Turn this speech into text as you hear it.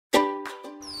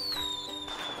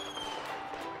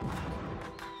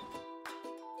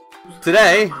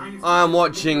Today, I am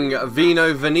watching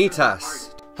Vino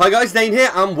Venitas. Hi guys, Dane here,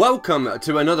 and welcome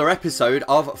to another episode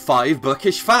of 5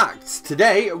 Bookish Facts.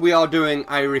 Today, we are doing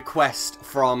a request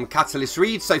from Catalyst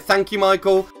Reads, so thank you,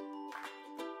 Michael.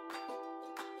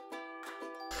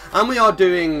 And we are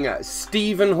doing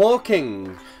Stephen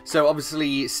Hawking. So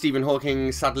obviously Stephen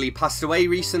Hawking sadly passed away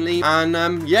recently,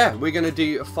 and yeah, we're going to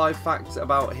do 5 facts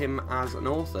about him as an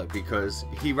author because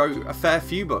he wrote a fair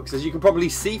few books, as you can probably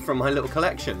see from my little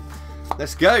collection.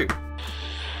 Let's go!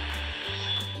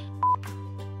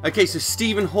 Okay, so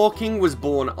Stephen Hawking was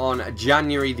born on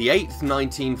January the 8th,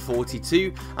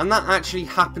 1942, and that actually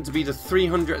happened to be the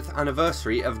 300th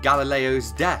anniversary of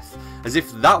Galileo's death. As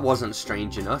if that wasn't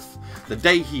strange enough, the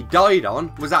day he died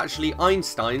on was actually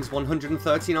Einstein's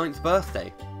 139th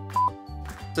birthday.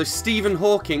 So Stephen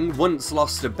Hawking once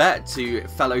lost a bet to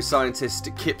fellow scientist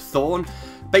Kip Thorne.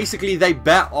 Basically, they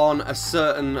bet on a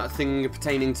certain thing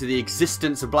pertaining to the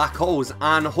existence of black holes,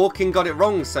 and Hawking got it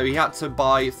wrong, so he had to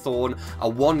buy Thorne a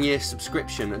 1-year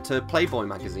subscription to Playboy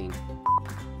magazine.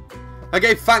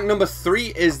 Okay, fact number 3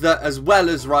 is that as well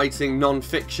as writing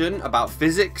non-fiction about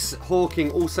physics,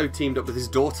 Hawking also teamed up with his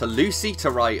daughter Lucy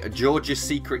to write George's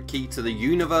Secret Key to the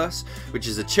Universe, which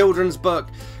is a children's book.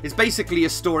 It's basically a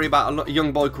story about a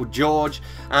young boy called George,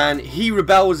 and he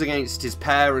rebels against his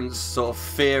parents' sort of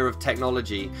fear of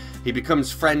technology. He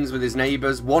becomes friends with his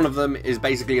neighbours. One of them is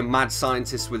basically a mad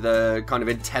scientist with a kind of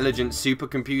intelligent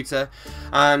supercomputer,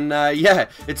 and yeah,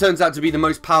 it turns out to be the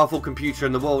most powerful computer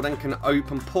in the world and can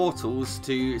open portals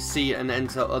to see and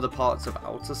enter other parts of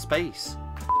outer space.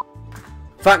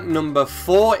 Fact number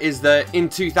 4 is that in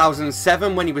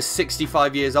 2007, when he was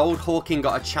 65 years old, Hawking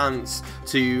got a chance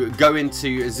to go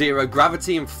into zero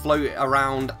gravity and float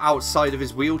around outside of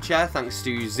his wheelchair thanks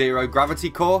to zero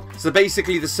gravity core. So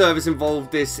basically the service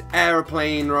involved this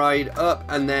aeroplane ride up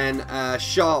and then a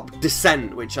sharp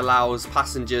descent, which allows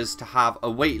passengers to have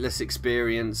a weightless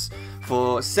experience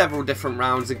for several different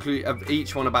rounds,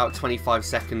 each one about 25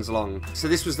 seconds long. So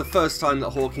this was the first time that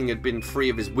Hawking had been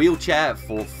free of his wheelchair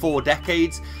for 4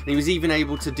 decades, and he was even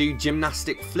able to do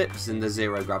gymnastic flips in the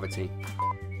zero gravity.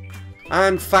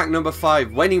 And fact number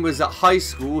 5, when he was at high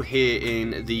school here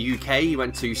in the UK, he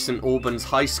went to St Albans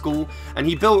High School, and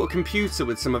he built a computer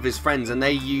with some of his friends, and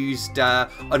they used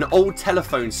an old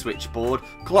telephone switchboard,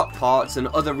 clock parts and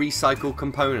other recycled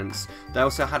components. They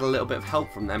also had a little bit of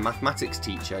help from their mathematics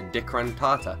teacher, Dick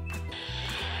Rantata.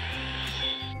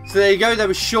 So there you go, that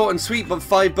was short and sweet, but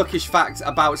 5 bookish facts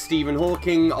about Stephen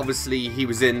Hawking. Obviously, he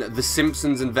was in The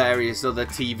Simpsons and various other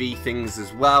TV things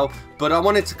as well, but I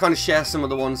wanted to kind of share some of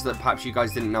the ones that perhaps you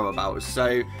guys didn't know about.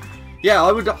 So yeah,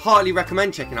 I would highly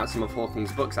recommend checking out some of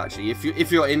Hawking's books, actually,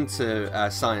 if you're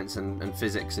into science and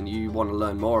physics and you want to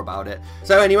learn more about it.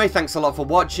 So anyway, thanks a lot for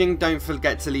watching. Don't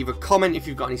forget to leave a comment if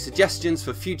you've got any suggestions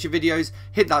for future videos.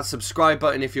 Hit that subscribe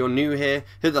button if you're new here.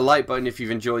 Hit the like button if you've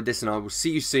enjoyed this, and I will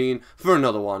see you soon for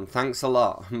another one. Thanks a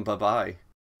lot. Bye-bye.